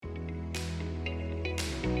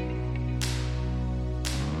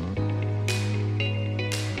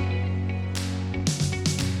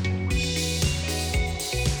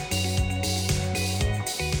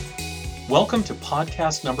Welcome to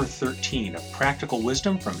podcast number 13 of Practical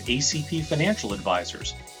Wisdom from ACP Financial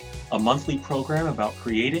Advisors, a monthly program about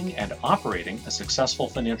creating and operating a successful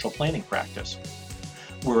financial planning practice.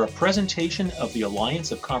 We're a presentation of the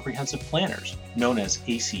Alliance of Comprehensive Planners, known as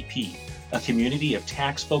ACP, a community of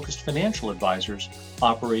tax-focused financial advisors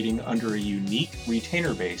operating under a unique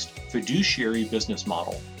retainer-based fiduciary business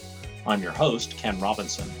model. I'm your host, Ken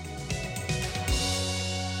Robinson.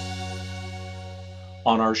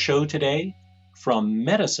 On our show today, from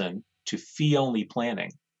medicine to fee-only planning.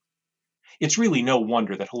 It's really no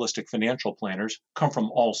wonder that holistic financial planners come from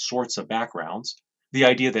all sorts of backgrounds. The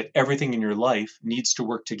idea that everything in your life needs to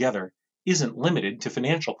work together isn't limited to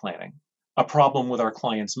financial planning. A problem with our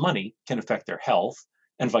clients' money can affect their health,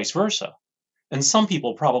 and vice versa. And some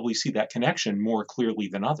people probably see that connection more clearly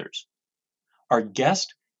than others. Our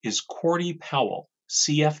guest is Cordy Powell,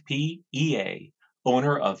 CFP EA,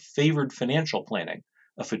 owner of Favored Financial Planning,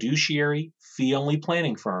 a fiduciary, fee-only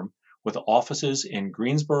planning firm with offices in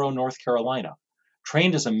Greensboro, North Carolina.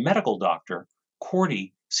 Trained as a medical doctor,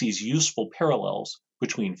 Cordy sees useful parallels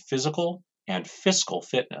between physical and fiscal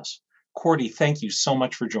fitness. Cordy, thank you so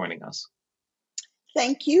much for joining us.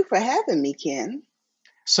 Thank you for having me, Ken.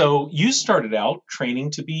 So you started out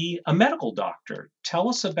training to be a medical doctor. Tell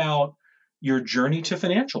us about your journey to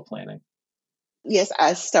financial planning. Yes,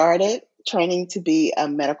 I started training to be a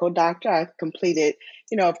medical doctor. I completed,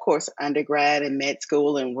 of course, undergrad and med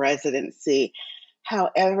school and residency.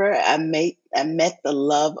 However, I met the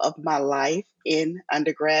love of my life in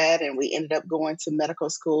undergrad, and we ended up going to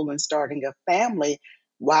medical school and starting a family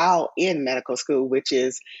while in medical school, which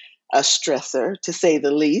is a stressor to say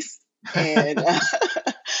the least. And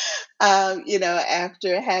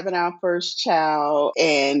after having our first child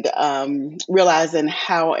and realizing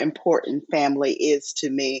how important family is to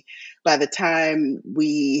me, by the time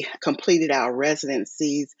we completed our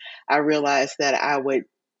residencies, I realized that I would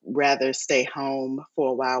rather stay home for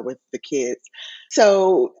a while with the kids.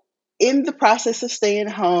 So, in the process of staying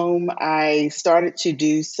home, I started to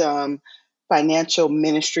do some financial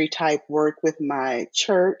ministry type work with my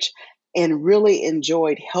church and really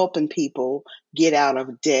enjoyed helping people get out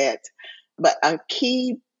of debt. But a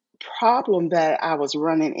key problem that I was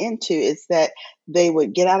running into is that they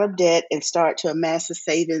would get out of debt and start to amass the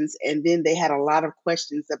savings, and then they had a lot of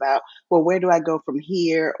questions about, well, where do I go from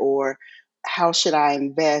here, or how should I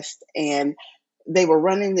invest? And they were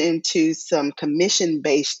running into some commission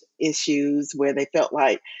based issues where they felt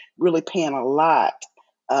like really paying a lot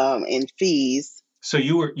in fees. So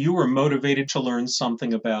you were motivated to learn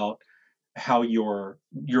something about how your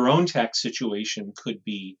own tax situation could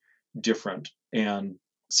be different, and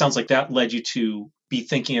sounds like that led you to be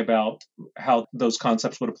thinking about how those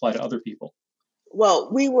concepts would apply to other people. Well,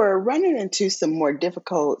 we were running into some more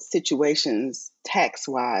difficult situations tax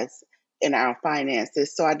wise in our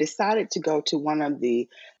finances. So I decided to go to one of the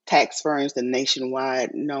tax firms, the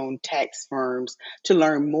nationwide known tax firms, to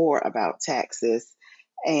learn more about taxes.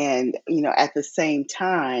 And, at the same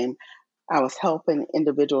time, I was helping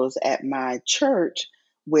individuals at my church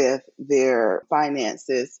with their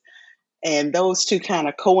finances. And those two kind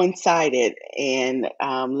of coincided and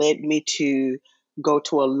led me to go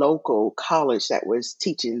to a local college that was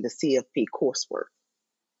teaching the CFP coursework.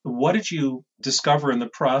 What did you discover in the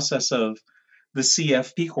process of the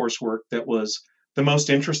CFP coursework that was the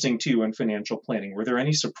most interesting to you in financial planning? Were there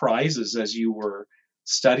any surprises as you were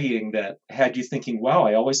studying that had you thinking, wow,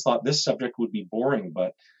 I always thought this subject would be boring,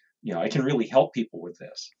 but I can really help people with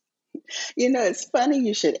this? It's funny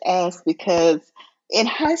you should ask because in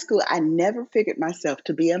high school, I never figured myself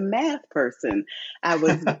to be a math person. I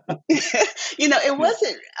was, it Yeah.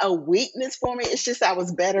 wasn't a weakness for me. It's just I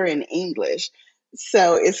was better in English.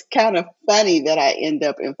 So it's kind of funny that I end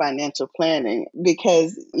up in financial planning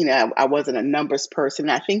because, I wasn't a numbers person.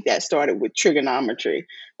 I think that started with trigonometry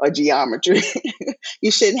or geometry.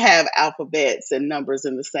 You shouldn't have alphabets and numbers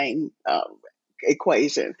in the same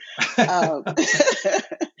equation. Um,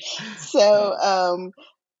 so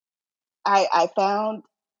I found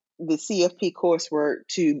the CFP coursework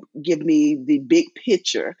to give me the big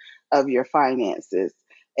picture of your finances.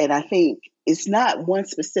 And I think it's not one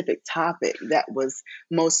specific topic that was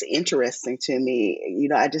most interesting to me.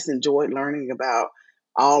 I just enjoyed learning about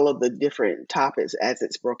all of the different topics as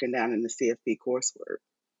it's broken down in the CFP coursework.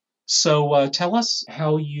 So tell us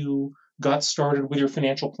how you got started with your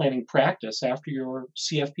financial planning practice after your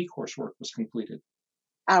CFP coursework was completed.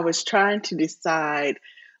 I was trying to decide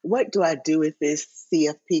what do I do with this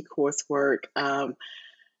CFP coursework.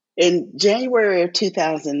 In January of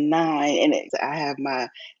 2009, and I have my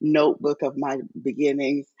notebook of my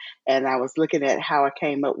beginnings, and I was looking at how I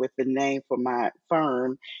came up with the name for my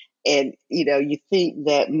firm. And you think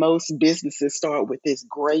that most businesses start with this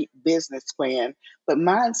great business plan, but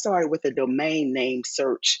mine started with a domain name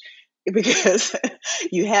search because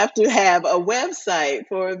you have to have a website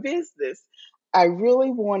for a business. I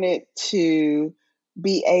really wanted to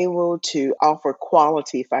be able to offer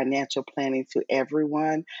quality financial planning to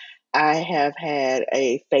everyone. I have had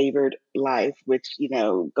a favored life, which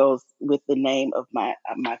goes with the name of my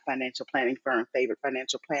financial planning firm, Favored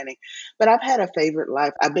Financial Planning. But I've had a favorite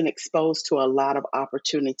life. I've been exposed to a lot of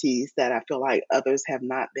opportunities that I feel like others have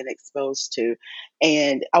not been exposed to,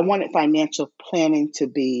 and I wanted financial planning to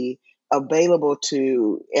be available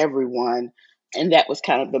to everyone, and that was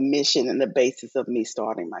kind of the mission and the basis of me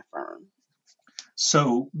starting my firm.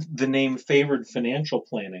 So the name Favored Financial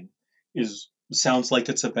Planning is sounds like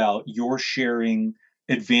it's about your sharing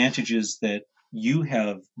advantages that you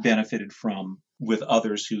have benefited from with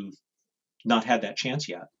others who've not had that chance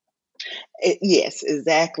yet. Yes,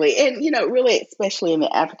 exactly. And, really, especially in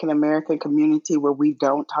the African American community where we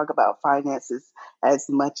don't talk about finances as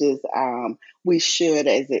much as we should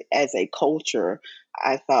as a culture,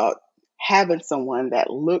 I thought having someone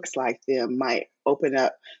that looks like them might open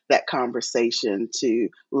up that conversation to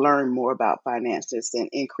learn more about finances and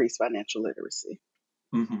increase financial literacy.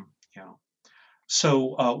 Hmm. Yeah.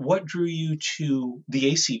 So, what drew you to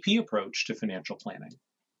the ACP approach to financial planning?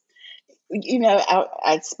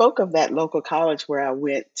 I spoke of that local college where I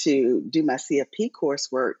went to do my CFP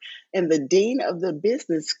coursework, and the dean of the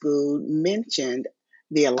business school mentioned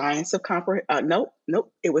the Alliance of nope,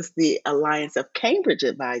 it was the Alliance of Cambridge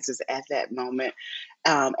Advisors at that moment,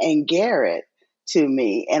 and Garrett to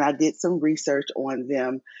me, and I did some research on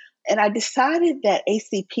them. And I decided that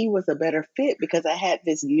ACP was a better fit because I had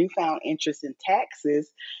this newfound interest in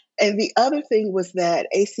taxes. And the other thing was that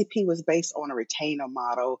ACP was based on a retainer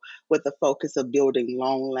model with the focus of building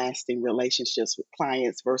long lasting relationships with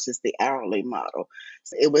clients versus the hourly model.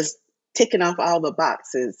 So it was ticking off all the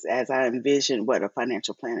boxes as I envisioned what a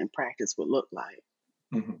financial planning practice would look like.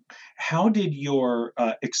 Hmm. How did your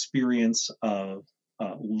experience of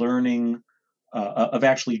learning, of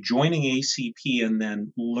actually joining ACP and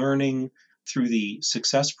then learning through the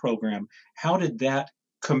Success Program, how did that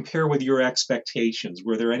compare with your expectations?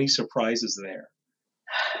 Were there any surprises there?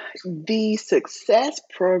 The success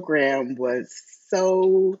program was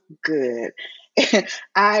so good.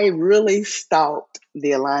 I really stalked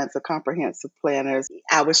the Alliance of Comprehensive Planners.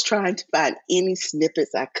 I was trying to find any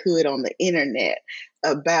snippets I could on the internet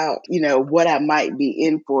about, what I might be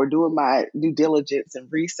in for, doing my due diligence and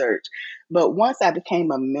research. But once I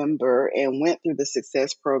became a member and went through the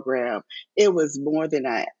success program, it was more than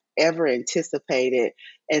I ever anticipated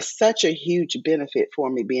and such a huge benefit for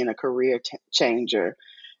me being a career changer.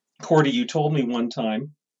 Cordy, you told me one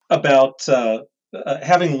time about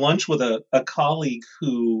having lunch with a colleague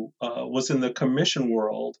who was in the commission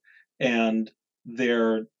world, and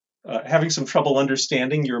they're having some trouble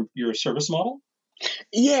understanding your service model.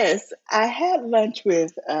 Yes, I had lunch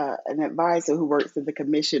with an advisor who works in the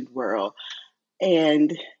commissioned world,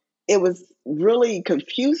 and it was really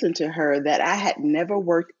confusing to her that I had never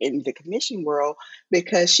worked in the commission world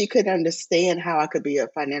because she couldn't understand how I could be a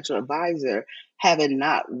financial advisor having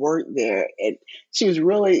not worked there. And she was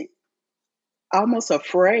really almost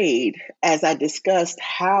afraid as I discussed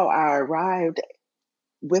how I arrived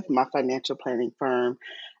with my financial planning firm.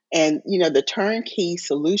 And, the turnkey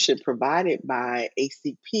solution provided by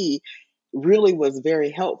ACP really was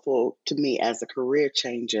very helpful to me as a career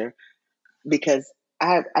changer because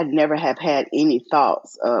I never have had any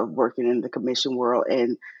thoughts of working in the commission world,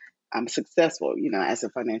 and I'm successful, as a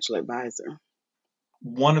financial advisor.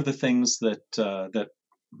 One of the things that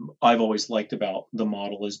I've always liked about the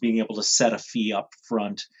model is being able to set a fee up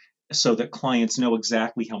front so that clients know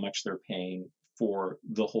exactly how much they're paying for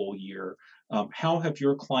the whole year. How have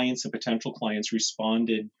your clients and potential clients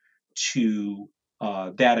responded to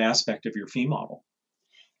that aspect of your fee model?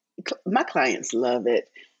 My clients love it.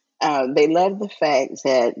 They love the fact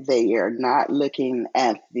that they are not looking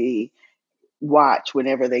at the watch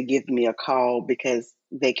whenever they give me a call because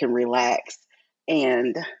they can relax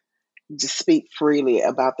and just speak freely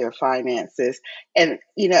about their finances. And,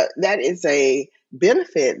 that is a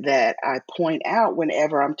benefit that I point out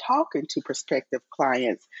whenever I'm talking to prospective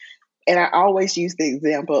clients. And I always use the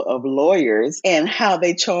example of lawyers and how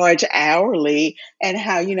they charge hourly, and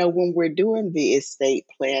how, when we're doing the estate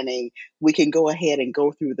planning, we can go ahead and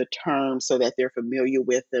go through the terms so that they're familiar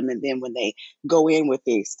with them. And then when they go in with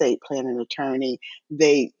the estate planning attorney,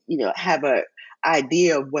 they, have a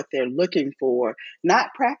idea of what they're looking for,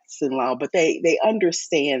 not practicing law, but they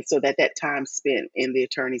understand so that that time spent in the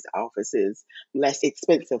attorney's office is less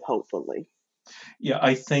expensive, hopefully. Yeah,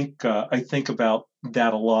 I think about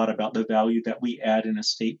that a lot, about the value that we add in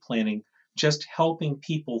estate planning, just helping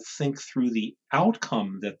people think through the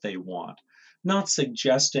outcome that they want, not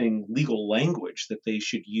suggesting legal language that they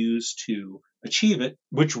should use to achieve it,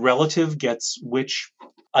 which relative gets which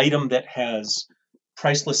item that has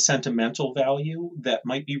priceless sentimental value that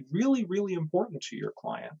might be really, really important to your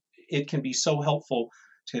client. It can be so helpful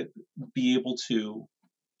to be able to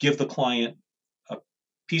give the client a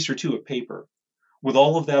piece or two of paper with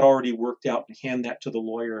all of that already worked out and hand that to the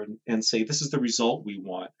lawyer and say, this is the result we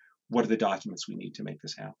want. What are the documents we need to make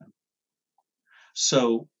this happen?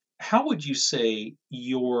 So, how would you say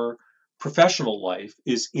your professional life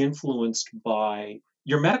is influenced by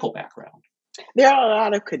your medical background? There are a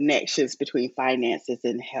lot of connections between finances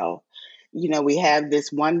and health. You know, we have this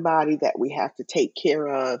one body that we have to take care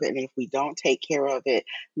of, and if we don't take care of it,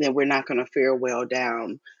 then we're not going to fare well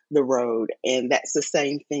down the road. And that's the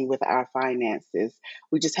same thing with our finances.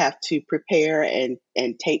 We just have to prepare and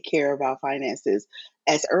take care of our finances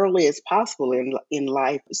as early as possible in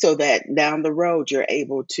life, so that down the road you're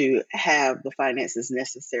able to have the finances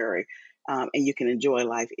necessary, and you can enjoy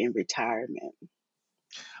life in retirement.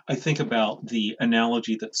 I think about the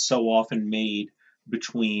analogy that's so often made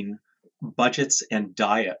between budgets and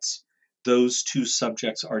diets. Those two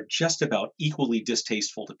subjects are just about equally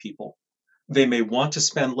distasteful to people. They may want to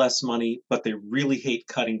spend less money, but they really hate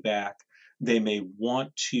cutting back. They may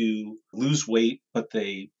want to lose weight, but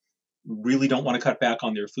they really don't want to cut back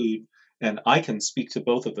on their food. And I can speak to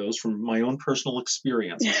both of those from my own personal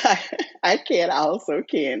experience. I can, I also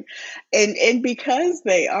can. And because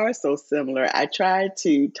they are so similar, I try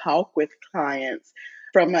to talk with clients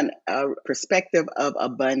from a perspective of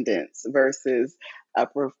abundance versus a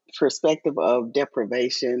perspective of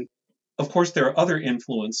deprivation. Of course, there are other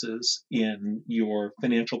influences in your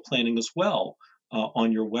financial planning as well.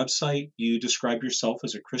 On your website, you describe yourself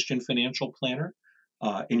as a Christian financial planner.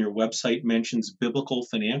 And your website mentions biblical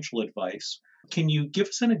financial advice. Can you give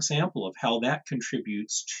us an example of how that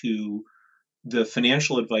contributes to the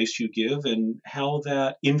financial advice you give and how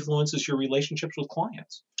that influences your relationships with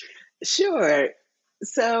clients? Sure.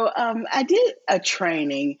 So I did a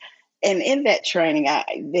training, and in that training,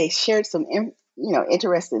 they shared some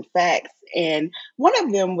interesting facts, and one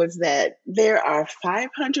of them was that there are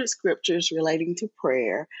 500 scriptures relating to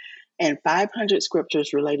prayer, and 500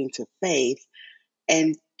 scriptures relating to faith,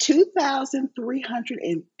 and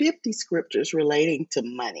 2,350 scriptures relating to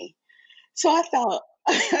money. So I thought,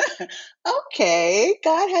 okay,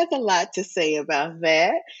 God has a lot to say about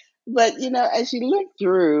that. But as you look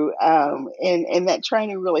through, and that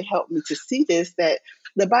training really helped me to see this, that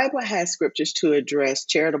the Bible has scriptures to address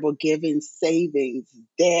charitable giving, savings,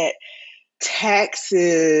 debt,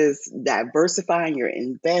 taxes, diversifying your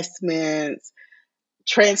investments,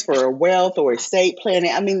 transfer of wealth or estate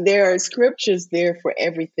planning. I mean, there are scriptures there for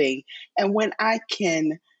everything. And when I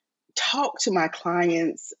can talk to my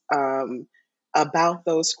clients about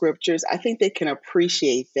those scriptures, I think they can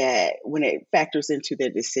appreciate that when it factors into their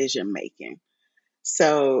decision making.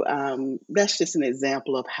 So that's just an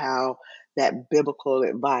example of how that biblical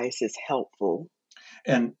advice is helpful.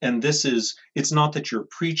 And this is, it's not that you're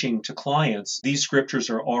preaching to clients. These scriptures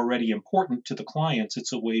are already important to the clients.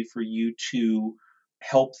 It's a way for you to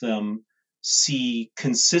help them see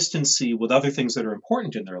consistency with other things that are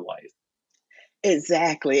important in their life.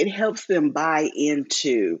 Exactly. It helps them buy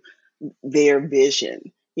into their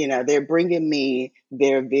vision. They're bringing me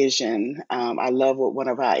their vision. I love what one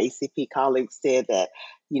of our ACP colleagues said, that,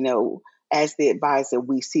 you know, as the advisor,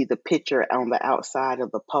 we see the picture on the outside of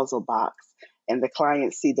the puzzle box, and the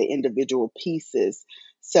clients see the individual pieces.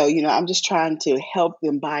 So, I'm just trying to help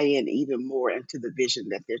them buy in even more into the vision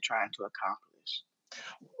that they're trying to accomplish.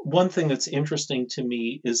 One thing that's interesting to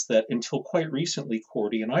me is that until quite recently,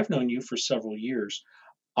 Cordy, and I've known you for several years,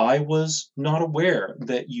 I was not aware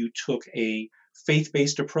that you took a faith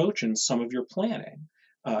based approach in some of your planning.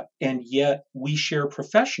 And yet we share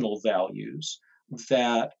professional values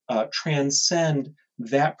that transcend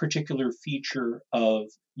that particular feature of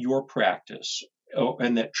your practice,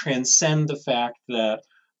 and that transcend the fact that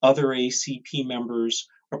other ACP members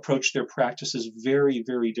approach their practices very,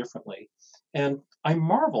 very differently. And I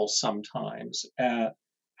marvel sometimes at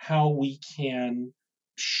how we can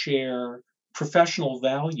share professional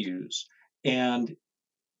values and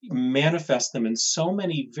manifest them in so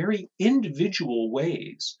many very individual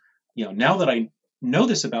ways. Now that I know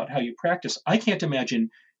this about how you practice, I can't imagine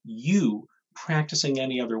you practicing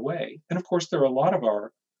any other way. And of course, there are a lot of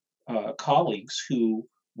our colleagues who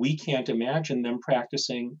we can't imagine them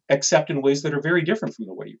practicing except in ways that are very different from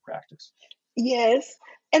the way you practice. Yes.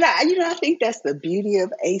 And I think that's the beauty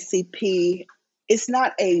of ACP. It's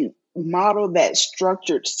not a model that's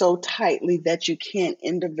structured so tightly that you can't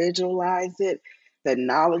individualize it. The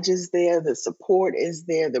knowledge is there, the support is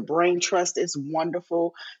there, the brain trust is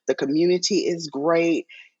wonderful, the community is great.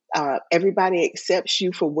 Everybody accepts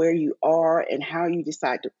you for where you are and how you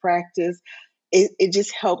decide to practice. It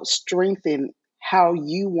just helps strengthen how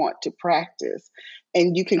you want to practice.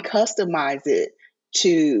 And you can customize it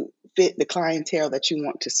to fit the clientele that you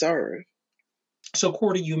want to serve. So,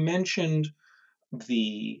 Cordy, you mentioned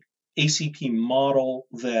the ACP model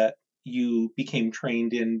that you became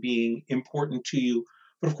trained in being important to you.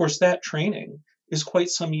 But of course, that training is quite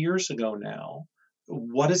some years ago now.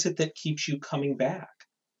 What is it that keeps you coming back?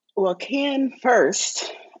 Well, Ken,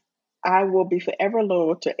 first, I will be forever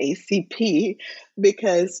loyal to ACP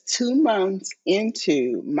because 2 months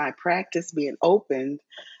into my practice being opened,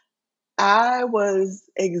 I was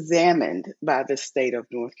examined by the state of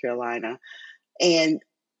North Carolina, and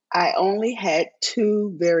I only had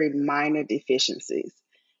two very minor deficiencies.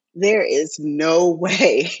 There is no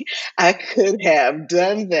way I could have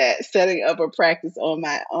done that, setting up a practice on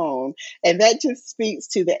my own. And that just speaks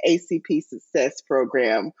to the ACP Success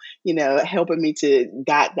Program, helping me to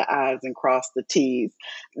dot the I's and cross the T's.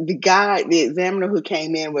 The examiner who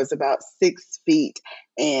came in was about 6 feet,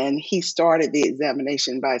 and he started the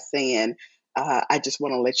examination by saying, I just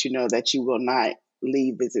want to let you know that you will not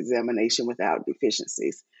leave this examination without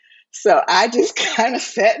deficiencies. So I just kind of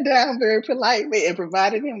sat down very politely and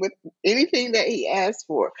provided him with anything that he asked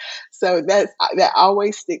for. So that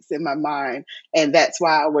always sticks in my mind, and that's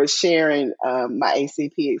why I was sharing my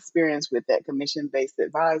ACP experience with that commission-based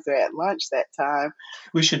advisor at lunch that time.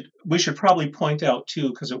 We should probably point out too,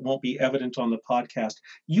 because it won't be evident on the podcast,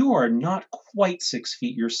 you are not quite 6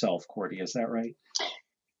 feet yourself, Cordy. Is that right?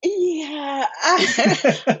 Yeah,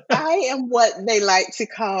 I am what they like to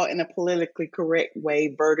call, in a politically correct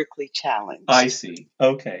way, vertically I challenged. see.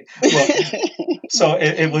 Okay. Well, so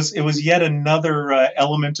it was yet another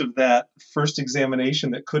element of that first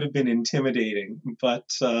examination that could have been intimidating, but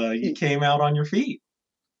you came out on your feet.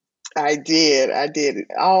 I did. I did.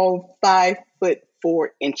 All 5 foot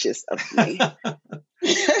 4 inches of me.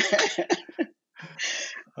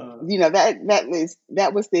 Uh,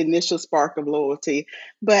 That was the initial spark of loyalty,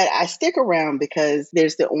 but I stick around because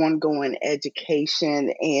there's the ongoing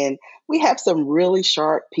education, and we have some really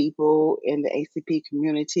sharp people in the ACP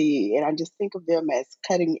community, and I just think of them as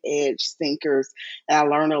cutting edge thinkers, and I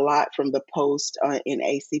learn a lot from the post in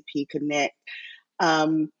ACP Connect.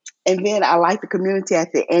 um, and then I like the community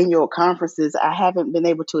at the annual conferences. I haven't been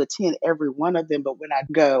able to attend every one of them, but when I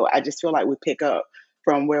go, I just feel like we pick up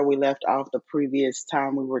from where we left off the previous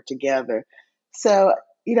time we were together. So,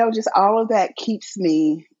 just all of that keeps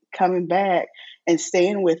me coming back and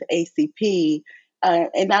staying with ACP.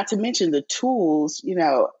 And not to mention the tools,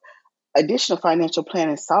 additional financial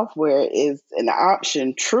planning software is an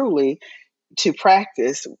option truly to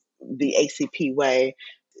practice the ACP way.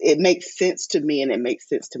 It makes sense to me and it makes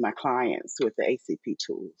sense to my clients with the ACP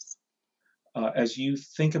tools. as you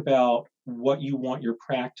think about what you want your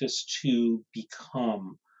practice to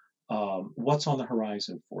become, what's on the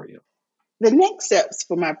horizon for you? The next steps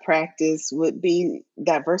for my practice would be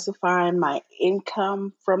diversifying my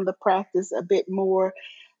income from the practice a bit more.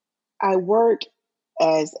 I work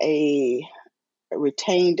as a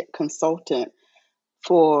retained consultant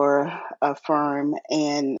for a firm,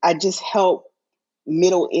 and I just help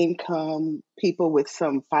middle income people with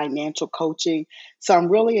some financial coaching. So I'm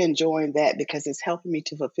really enjoying that because it's helping me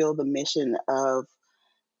to fulfill the mission of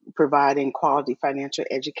providing quality financial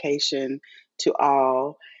education to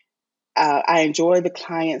all. I enjoy the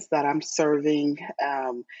clients that I'm serving.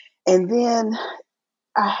 And then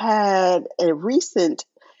I had a recent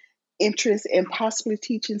interest in possibly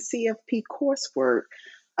teaching CFP coursework,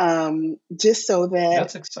 just so that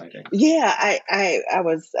That's exciting. yeah, I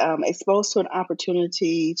was exposed to an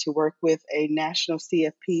opportunity to work with a national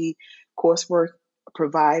CFP coursework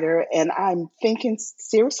provider, and I'm thinking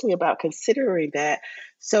seriously about considering that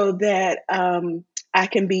so that I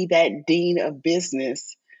can be that dean of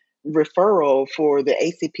business referral for the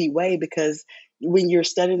ACP way. Because when you're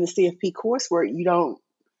studying the CFP coursework,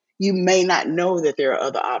 you may not know that there are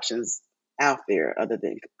other options out there other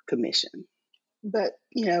than commission. But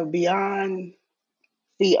beyond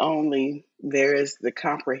fee only, there is the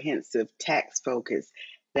comprehensive tax focus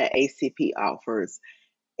that ACP offers.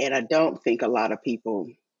 And I don't think a lot of people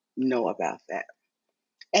know about that.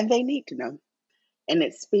 And they need to know. And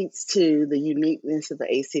it speaks to the uniqueness of the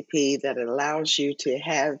ACP that it allows you to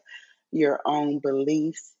have your own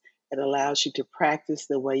beliefs. It allows you to practice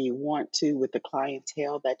the way you want to with the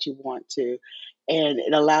clientele that you want to. And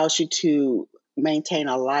it allows you to maintain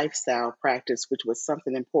a lifestyle practice, which was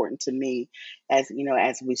something important to me. As you know,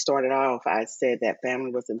 as we started off, I said that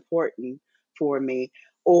family was important for me,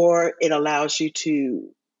 or it allows you to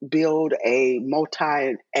build a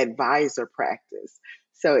multi advisor practice.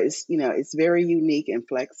 So it's very unique and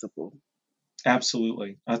flexible.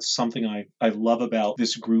 Absolutely. That's something I love about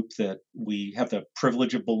this group that we have the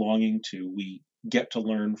privilege of belonging to. We get to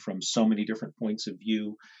learn from so many different points of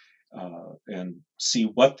view and see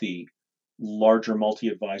what the larger multi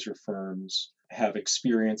advisor firms have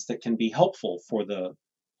experienced that can be helpful for the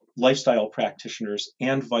lifestyle practitioners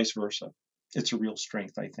and vice versa. It's a real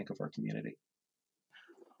strength, I think, of our community.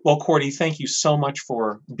 Well, Cordy, thank you so much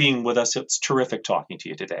for being with us. It's terrific talking to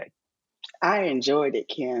you today. I enjoyed it,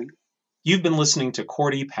 Ken. You've been listening to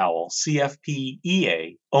Cordy Powell, CFP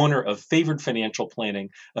EA, owner of Favored Financial Planning,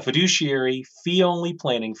 a fiduciary, fee-only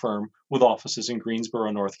planning firm with offices in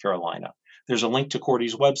Greensboro, North Carolina. There's a link to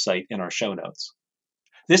Cordy's website in our show notes.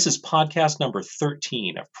 This is podcast number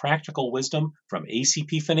 13 of Practical Wisdom from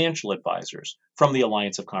ACP Financial Advisors from the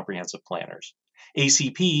Alliance of Comprehensive Planners.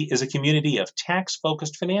 ACP is a community of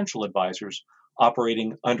tax-focused financial advisors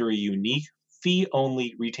operating under a unique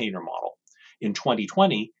fee-only retainer model. In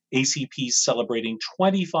 2020, ACP is celebrating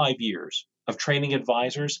 25 years of training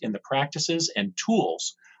advisors in the practices and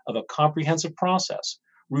tools of a comprehensive process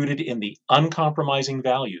rooted in the uncompromising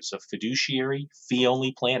values of fiduciary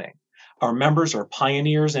fee-only planning. Our members are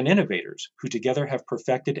pioneers and innovators who together have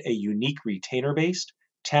perfected a unique retainer-based,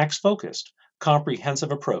 tax-focused,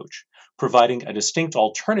 comprehensive approach, providing a distinct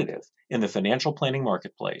alternative in the financial planning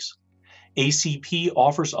marketplace. ACP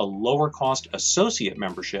offers a lower-cost associate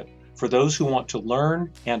membership for those who want to learn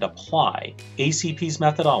and apply ACP's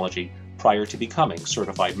methodology prior to becoming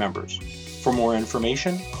certified members. For more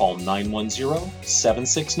information, call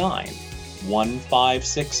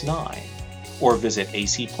 910-769-1569 or visit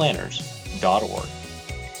acplanners.org.